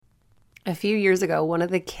A few years ago, one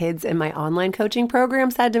of the kids in my online coaching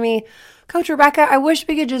program said to me, Coach Rebecca, I wish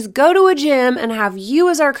we could just go to a gym and have you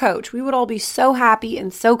as our coach. We would all be so happy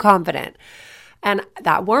and so confident. And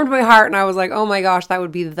that warmed my heart. And I was like, oh my gosh, that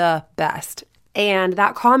would be the best. And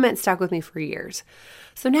that comment stuck with me for years.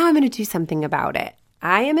 So now I'm going to do something about it.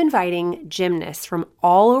 I am inviting gymnasts from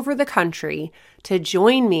all over the country to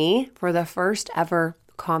join me for the first ever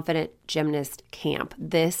Confident Gymnast Camp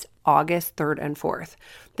this August 3rd and 4th.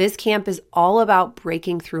 This camp is all about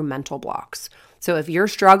breaking through mental blocks. So if you're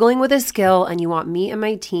struggling with a skill and you want me and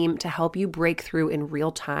my team to help you break through in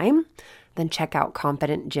real time, then check out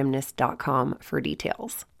confidentgymnast.com for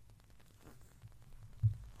details.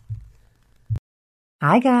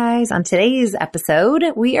 Hi guys, on today's episode,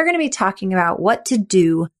 we are going to be talking about what to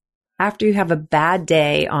do after you have a bad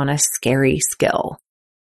day on a scary skill.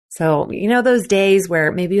 So, you know, those days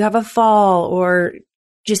where maybe you have a fall or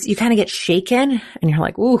just you kind of get shaken and you're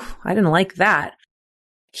like, ooh, I didn't like that.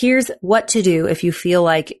 Here's what to do if you feel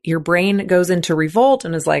like your brain goes into revolt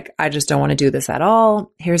and is like, I just don't want to do this at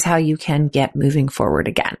all. Here's how you can get moving forward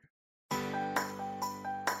again.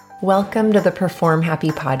 Welcome to the Perform Happy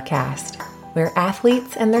podcast, where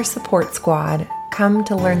athletes and their support squad come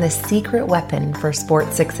to learn the secret weapon for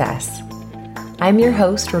sports success. I'm your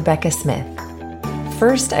host, Rebecca Smith.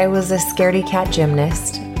 First, I was a scaredy cat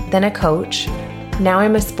gymnast, then a coach. Now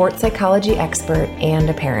I'm a sports psychology expert and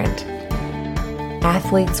a parent.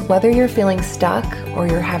 Athletes, whether you're feeling stuck or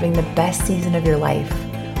you're having the best season of your life,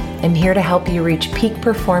 I'm here to help you reach peak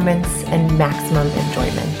performance and maximum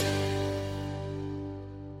enjoyment.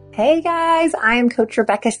 Hey guys, I'm Coach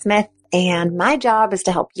Rebecca Smith, and my job is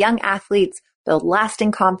to help young athletes build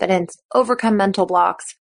lasting confidence, overcome mental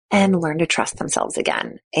blocks, and learn to trust themselves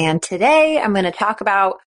again. And today I'm going to talk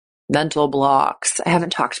about mental blocks. I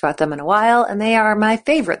haven't talked about them in a while, and they are my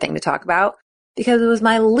favorite thing to talk about because it was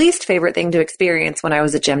my least favorite thing to experience when I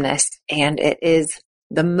was a gymnast. And it is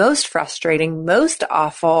the most frustrating, most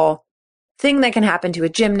awful thing that can happen to a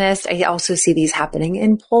gymnast. I also see these happening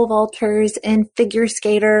in pole vaulters and figure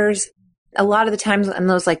skaters. A lot of the times in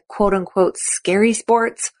those like quote unquote scary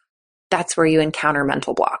sports, that's where you encounter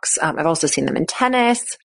mental blocks. I've also seen them in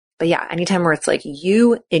tennis. But yeah, anytime where it's like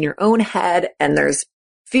you in your own head and there's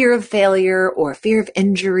fear of failure or fear of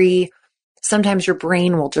injury, sometimes your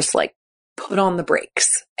brain will just like put on the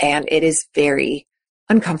brakes and it is very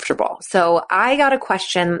uncomfortable. So I got a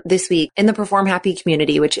question this week in the Perform Happy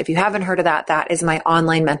community, which if you haven't heard of that, that is my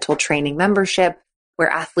online mental training membership where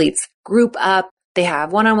athletes group up. They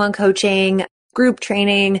have one-on-one coaching, group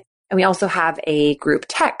training, and we also have a group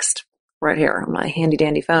text right here on my handy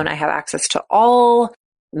dandy phone. I have access to all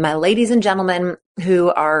my ladies and gentlemen who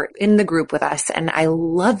are in the group with us. And I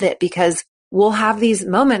love it because we'll have these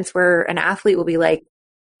moments where an athlete will be like,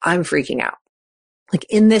 I'm freaking out. Like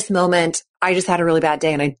in this moment, I just had a really bad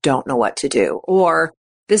day and I don't know what to do. Or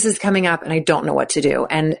this is coming up and I don't know what to do.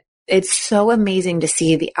 And it's so amazing to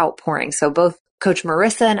see the outpouring. So both Coach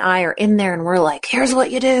Marissa and I are in there and we're like, here's what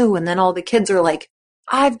you do. And then all the kids are like,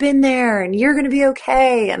 I've been there and you're going to be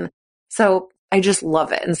okay. And so I just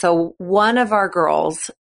love it. And so one of our girls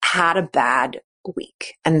had a bad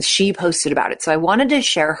week and she posted about it. So I wanted to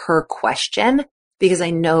share her question because I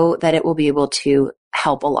know that it will be able to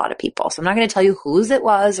help a lot of people. So I'm not going to tell you whose it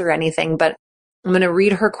was or anything, but I'm going to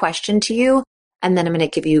read her question to you and then I'm going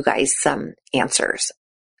to give you guys some answers.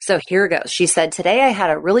 So here it goes. She said, today I had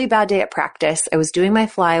a really bad day at practice. I was doing my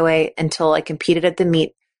flyaway until I competed at the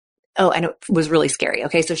meet. Oh, and it was really scary.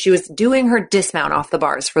 Okay. So she was doing her dismount off the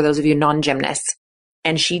bars for those of you non-gymnasts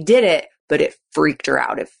and she did it, but it freaked her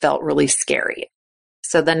out. It felt really scary.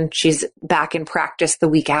 So then she's back in practice the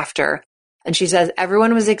week after. And she says,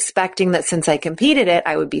 everyone was expecting that since I competed it,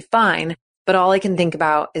 I would be fine. But all I can think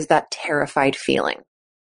about is that terrified feeling.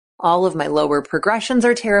 All of my lower progressions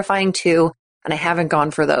are terrifying too. And I haven't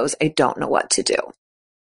gone for those. I don't know what to do.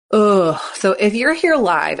 Ugh. So if you're here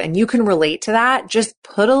live and you can relate to that, just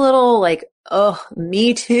put a little like, oh,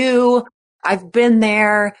 me too. I've been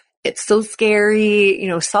there. It's so scary,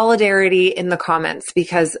 solidarity in the comments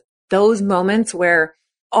because those moments where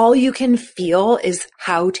all you can feel is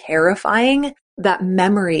how terrifying that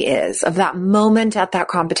memory is of that moment at that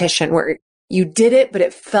competition where you did it, but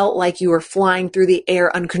it felt like you were flying through the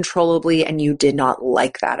air uncontrollably and you did not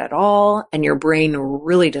like that at all. And your brain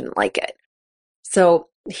really didn't like it. So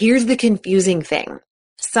here's the confusing thing.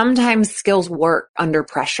 Sometimes skills work under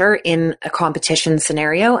pressure in a competition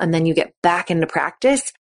scenario, and then you get back into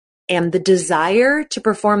practice and the desire to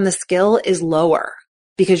perform the skill is lower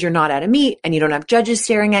because you're not at a meet and you don't have judges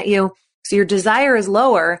staring at you. So your desire is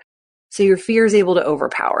lower. So your fear is able to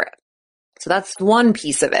overpower it. So that's one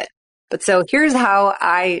piece of it. But so here's how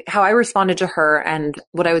I responded to her and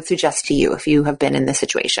what I would suggest to you if you have been in this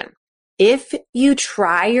situation. If you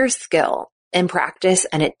try your skill in practice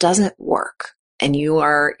and it doesn't work, and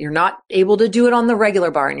you're not able to do it on the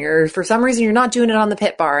regular bar, and for some reason you're not doing it on the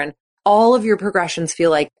pit bar, and all of your progressions feel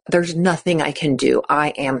like there's nothing I can do, I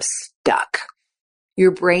am stuck.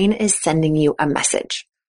 Your brain is sending you a message.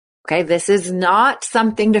 Okay, this is not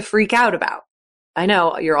something to freak out about. I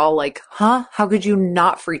know you're all like, huh? How could you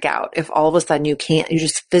not freak out if all of a sudden you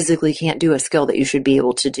just physically can't do a skill that you should be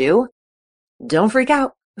able to do? Don't freak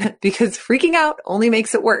out because freaking out only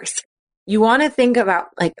makes it worse. You want to think about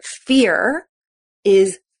like fear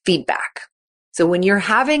is feedback. So when you're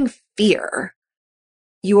having fear,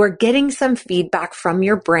 you are getting some feedback from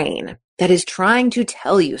your brain that is trying to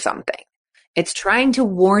tell you something. It's trying to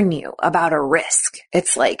warn you about a risk.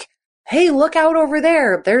 It's like, hey, look out over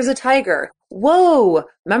there. There's a tiger. Whoa,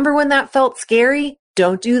 remember when that felt scary?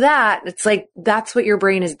 Don't do that. It's like, that's what your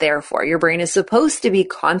brain is there for. Your brain is supposed to be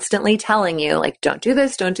constantly telling you, like, don't do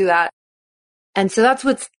this, don't do that. And so that's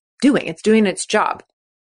what's doing. It's doing its job.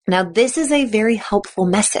 Now, this is a very helpful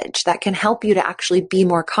message that can help you to actually be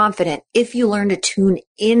more confident if you learn to tune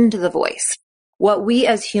into the voice. What we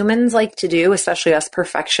as humans like to do, especially us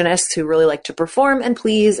perfectionists who really like to perform and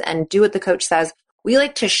please and do what the coach says, we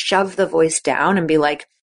like to shove the voice down and be like,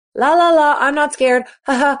 la, la, la, I'm not scared.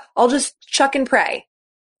 Haha, I'll just chuck and pray.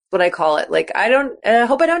 That's what I call it. Like, I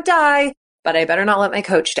hope I don't die, but I better not let my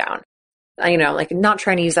coach down. Like not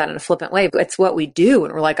trying to use that in a flippant way, but it's what we do.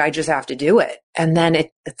 And we're like, I just have to do it. And then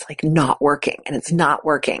it's like not working and it's not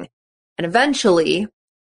working. And eventually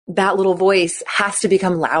that little voice has to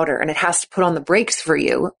become louder and it has to put on the brakes for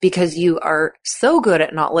you because you are so good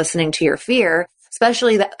at not listening to your fear,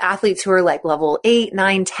 especially the athletes who are like level 8,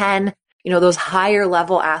 9, 10. Those higher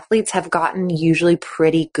level athletes have gotten usually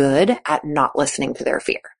pretty good at not listening to their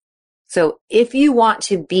fear. So if you want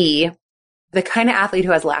to be the kind of athlete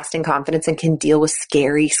who has lasting confidence and can deal with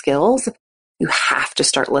scary skills, you have to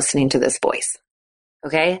start listening to this voice.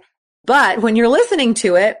 Okay. But when you're listening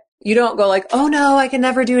to it, you don't go like, oh no, I can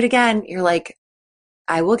never do it again. You're like,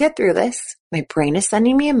 I will get through this. My brain is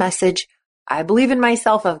sending me a message. I believe in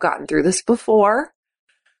myself. I've gotten through this before.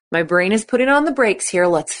 My brain is putting on the brakes here.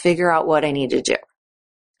 Let's figure out what I need to do.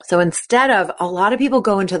 So instead of, a lot of people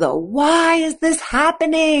go into the, why is this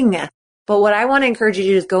happening? But what I want to encourage you to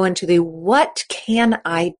do is go into the, what can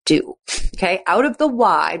I do? Okay. Out of the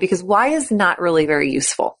why, because why is not really very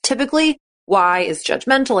useful. Typically, why is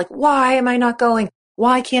judgmental. Like, why am I not going?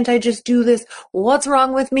 Why can't I just do this? What's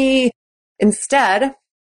wrong with me? Instead,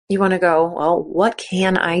 you want to go, well, what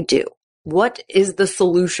can I do? What is the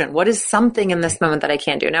solution? What is something in this moment that I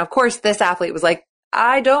can do? Now, of course, this athlete was like,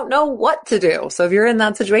 I don't know what to do. So if you're in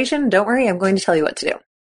that situation, don't worry, I'm going to tell you what to do.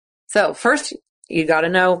 So first, you got to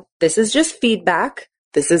know this is just feedback.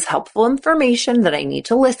 This is helpful information that I need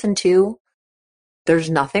to listen to. There's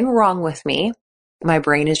nothing wrong with me. My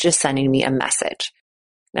brain is just sending me a message.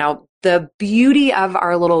 Now, the beauty of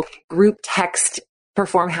our little group text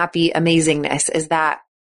Perform Happy amazingness is that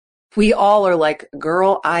we all are like,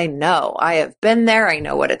 girl, I know. I have been there. I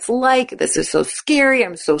know what it's like. This is so scary.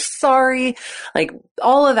 I'm so sorry. Like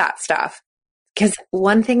all of that stuff. Because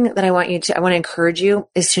one thing that I want to encourage you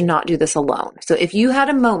is to not do this alone. So if you had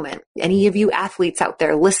a moment, any of you athletes out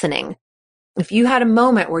there listening, if you had a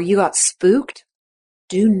moment where you got spooked,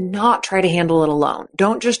 do not try to handle it alone.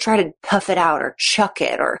 Don't just try to puff it out or chuck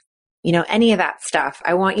it or, any of that stuff.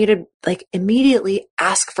 I want you to immediately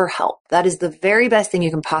ask for help. That is the very best thing you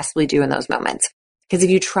can possibly do in those moments. Because if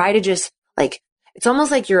you try to just it's almost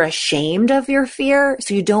like you're ashamed of your fear.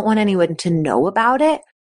 So you don't want anyone to know about it.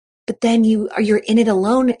 But then you're in it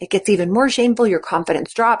alone. It gets even more shameful. Your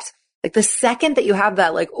confidence drops. Like the second that you have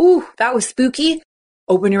that, ooh, that was spooky,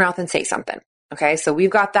 open your mouth and say something. Okay. So we've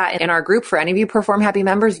got that in our group. For any of you Perform Happy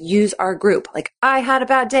members, use our group. I had a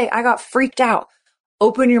bad day. I got freaked out.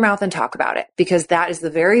 Open your mouth and talk about it, because that is the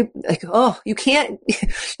very, you can't,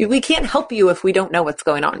 we can't help you if we don't know what's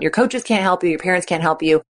going on. Your coaches can't help you. Your parents can't help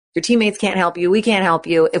you. Your teammates can't help you. We can't help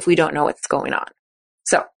you if we don't know what's going on.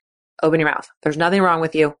 So open your mouth. There's nothing wrong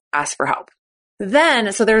with you. Ask for help.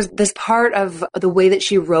 Then, so there's this part of the way that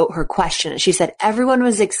she wrote her question. She said, everyone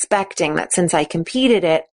was expecting that since I competed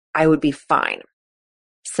it, I would be fine.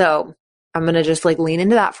 So I'm going to just lean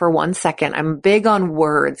into that for 1 second. I'm big on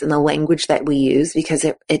words and the language that we use because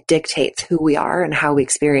it dictates who we are and how we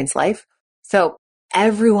experience life. So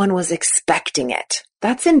everyone was expecting it.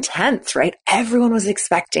 That's intense, right? Everyone was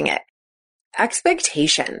expecting it.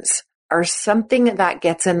 Expectations are something that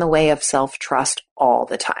gets in the way of self-trust all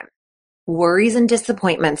the time. Worries and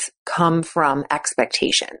disappointments come from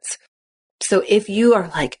expectations. So if you are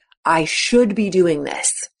I should be doing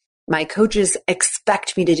this. My coaches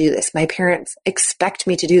expect me to do this. My parents expect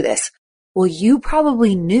me to do this. Well, you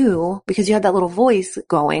probably knew, because you had that little voice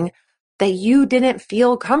going, that you didn't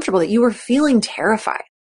feel comfortable, that you were feeling terrified.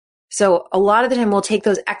 So a lot of the time we'll take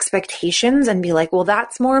those expectations and be like, well,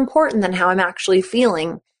 that's more important than how I'm actually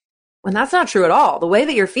feeling. When that's not true at all. The way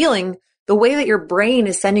that you're feeling, the way that your brain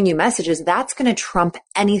is sending you messages, that's going to trump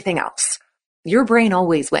anything else. Your brain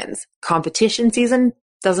always wins. Competition season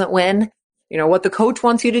doesn't win. What the coach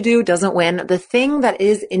wants you to do doesn't win. The thing that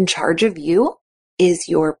is in charge of you is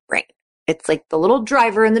your brain. It's like the little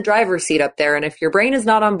driver in the driver's seat up there. And if your brain is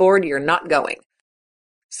not on board, you're not going.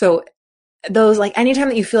 So those, like, anytime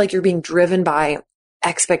that you feel like you're being driven by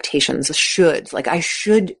expectations, shoulds, like I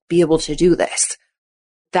should be able to do this.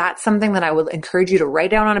 That's something that I would encourage you to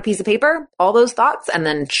write down on a piece of paper, all those thoughts, and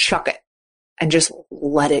then chuck it and just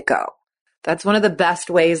let it go. That's one of the best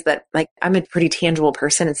ways that, like, I'm a pretty tangible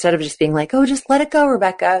person. Instead of just being like, oh, just let it go,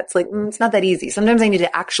 Rebecca. It's like, it's not that easy. Sometimes I need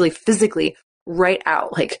to actually physically write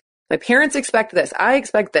out, like, my parents expect this. I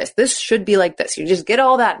expect this. This should be like this. You just get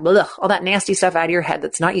all that nasty stuff out of your head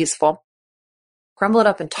that's not useful, crumble it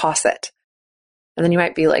up and toss it. And then you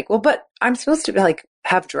might be like, well, but I'm supposed to like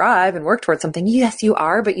have drive and work towards something. Yes, you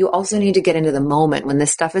are, but you also need to get into the moment when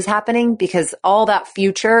this stuff is happening, because all that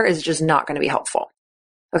future is just not going to be helpful.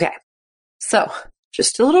 Okay. So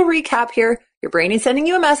just a little recap here. Your brain is sending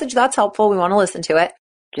you a message. That's helpful. We want to listen to it.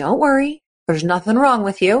 Don't worry. There's nothing wrong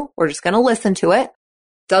with you. We're just going to listen to it.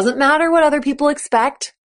 Doesn't matter what other people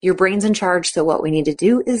expect. Your brain's in charge. So what we need to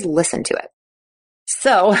do is listen to it.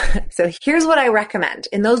 So here's what I recommend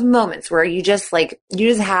in those moments where you just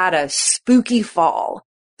had a spooky fall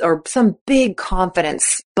or some big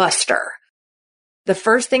confidence buster. The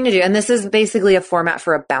first thing to do, and this is basically a format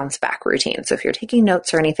for a bounce back routine. So if you're taking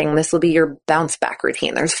notes or anything, this will be your bounce back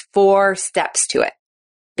routine. There's 4 steps to it.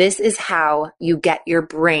 This is how you get your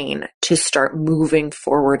brain to start moving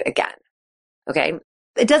forward again. Okay.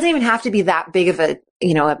 It doesn't even have to be that big of a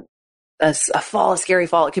fall, a scary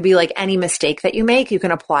fall. It could be like any mistake that you make, you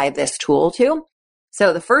can apply this tool to.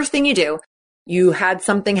 So the first thing you do, you had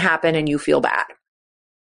something happen and you feel bad.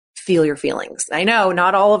 Feel your feelings. I know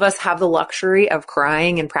not all of us have the luxury of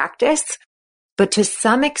crying in practice, but to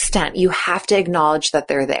some extent you have to acknowledge that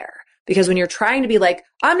they're there. Because when you're trying to be like,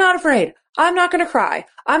 I'm not afraid, I'm not going to cry,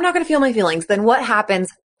 I'm not going to feel my feelings, then what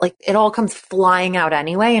happens? Like, it all comes flying out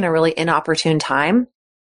anyway in a really inopportune time.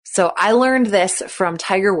 So I learned this from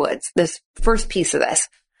Tiger Woods, this first piece of this,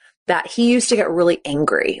 that he used to get really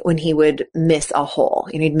angry when he would miss a hole.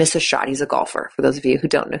 He'd miss a shot. He's a golfer. For those of you who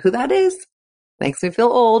don't know who that is, makes me feel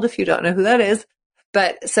old if you don't know who that is.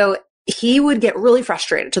 But so he would get really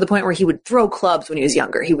frustrated to the point where he would throw clubs when he was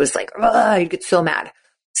younger. He was like, he'd get so mad.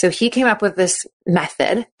 So he came up with this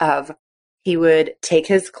method of he would take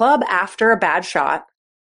his club after a bad shot,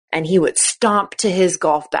 and he would stomp to his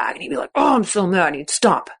golf bag and he'd be like, oh, I'm so mad. And he'd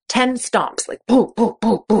stomp 10 stomps, like boom, boom,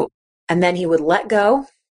 boom, boom. And then he would let go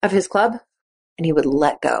of his club and he would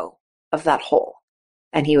let go of that hole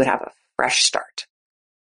and he would have a fresh start.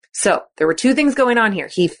 So there were 2 things going on here.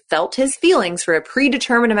 He felt his feelings for a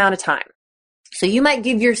predetermined amount of time. So you might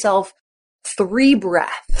give yourself 3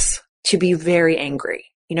 breaths to be very angry,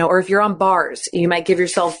 or if you're on bars, you might give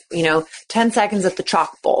yourself, 10 seconds at the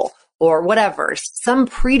chalk bowl. Or whatever, some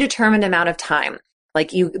predetermined amount of time, like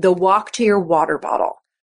the walk to your water bottle,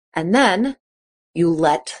 and then you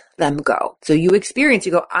let them go. So you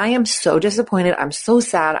go, I am so disappointed. I'm so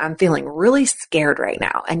sad. I'm feeling really scared right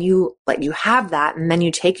now. And you have that. And then you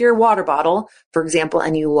take your water bottle, for example,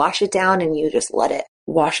 and you wash it down and you just let it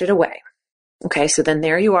wash it away. Okay. So then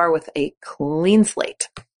there you are with a clean slate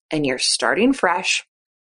and you're starting fresh.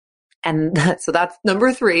 And so that's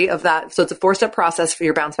number 3 of that. So it's a 4-step process for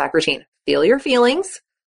your bounce back routine. Feel your feelings,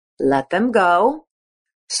 let them go,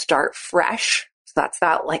 start fresh. So that's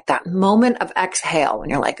that moment of exhale when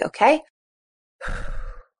you're like, okay,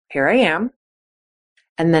 here I am.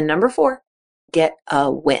 And then number 4, get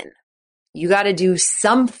a win. You got to do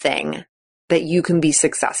something that you can be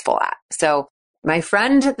successful at. So my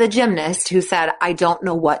friend, the gymnast, who said, I don't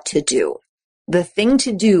know what to do. The thing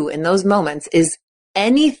to do in those moments is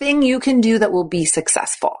anything you can do that will be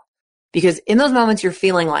successful. Because in those moments, you're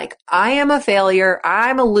feeling like, I am a failure,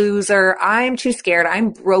 I'm a loser, I'm too scared,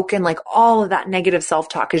 I'm broken, like all of that negative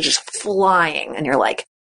self-talk is just flying. And you're like,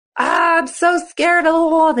 I'm so scared.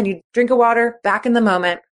 Then you drink of water, back in the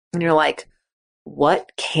moment, and you're like,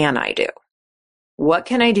 what can I do? What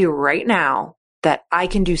can I do right now that I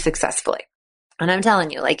can do successfully? And I'm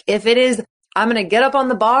telling you, like, if it is, I'm going to get up on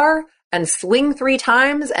the bar and swing 3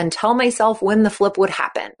 times and tell myself when the flip would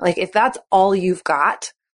happen. Like, if that's all you've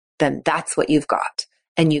got, then that's what you've got.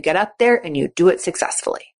 and you get up there and you do it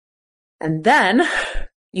successfully. And then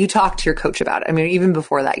you talk to your coach about it. I mean, even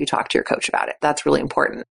before that, you talk to your coach about it. That's really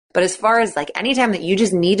important. But as far as like anytime that you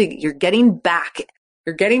just need to, you're getting back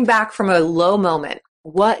from a low moment,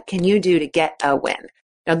 what can you do to get a win?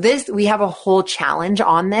 Now we have a whole challenge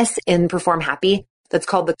on this in Perform Happy that's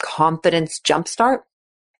called the Confidence Jumpstart.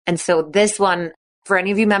 And so this one, for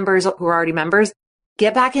any of you members who are already members,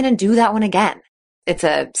 get back in and do that one again. It's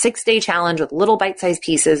a 6-day challenge with little bite-sized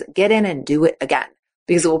pieces. Get in and do it again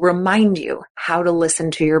because it will remind you how to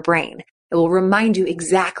listen to your brain. It will remind you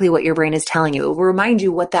exactly what your brain is telling you. It will remind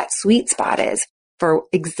you what that sweet spot is for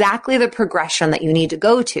exactly the progression that you need to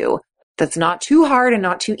go to. That's not too hard and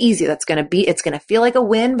not too easy. It's going to feel like a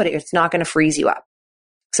win, but it's not going to freeze you up.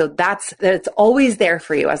 So that's always there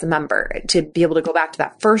for you as a member to be able to go back to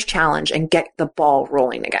that first challenge and get the ball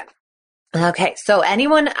rolling again. Okay. So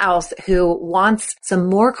anyone else who wants some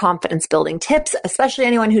more confidence building tips, especially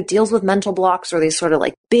anyone who deals with mental blocks or these sort of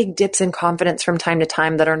like big dips in confidence from time to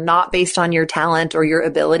time that are not based on your talent or your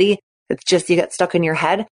ability, it's just you get stuck in your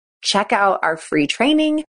head, check out our free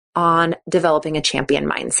training on developing a champion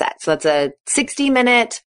mindset. So that's a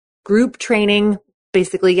 60-minute group training,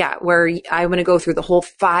 basically, where I'm going to go through the whole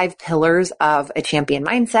 5 pillars of a champion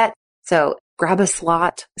mindset. So grab a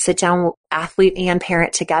slot, sit down with athlete and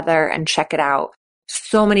parent together and check it out.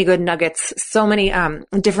 So many good nuggets, so many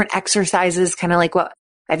different exercises, kind of like what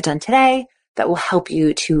I've done today that will help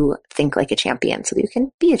you to think like a champion so that you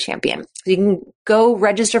can be a champion. So you can go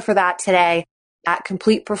register for that today at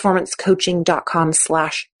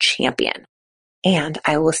completeperformancecoaching.com/champion. And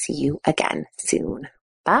I will see you again soon.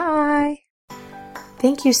 Bye.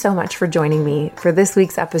 Thank you so much for joining me for this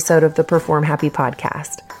week's episode of the Perform Happy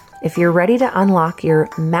podcast. If you're ready to unlock your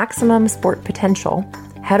maximum sport potential,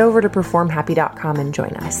 head over to performhappy.com and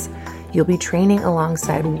join us. You'll be training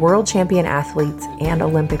alongside world champion athletes and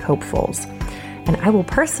Olympic hopefuls. And I will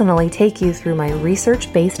personally take you through my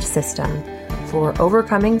research-based system for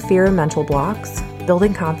overcoming fear and mental blocks,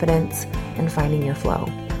 building confidence, and finding your flow.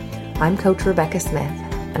 I'm Coach Rebecca Smith,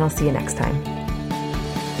 and I'll see you next time.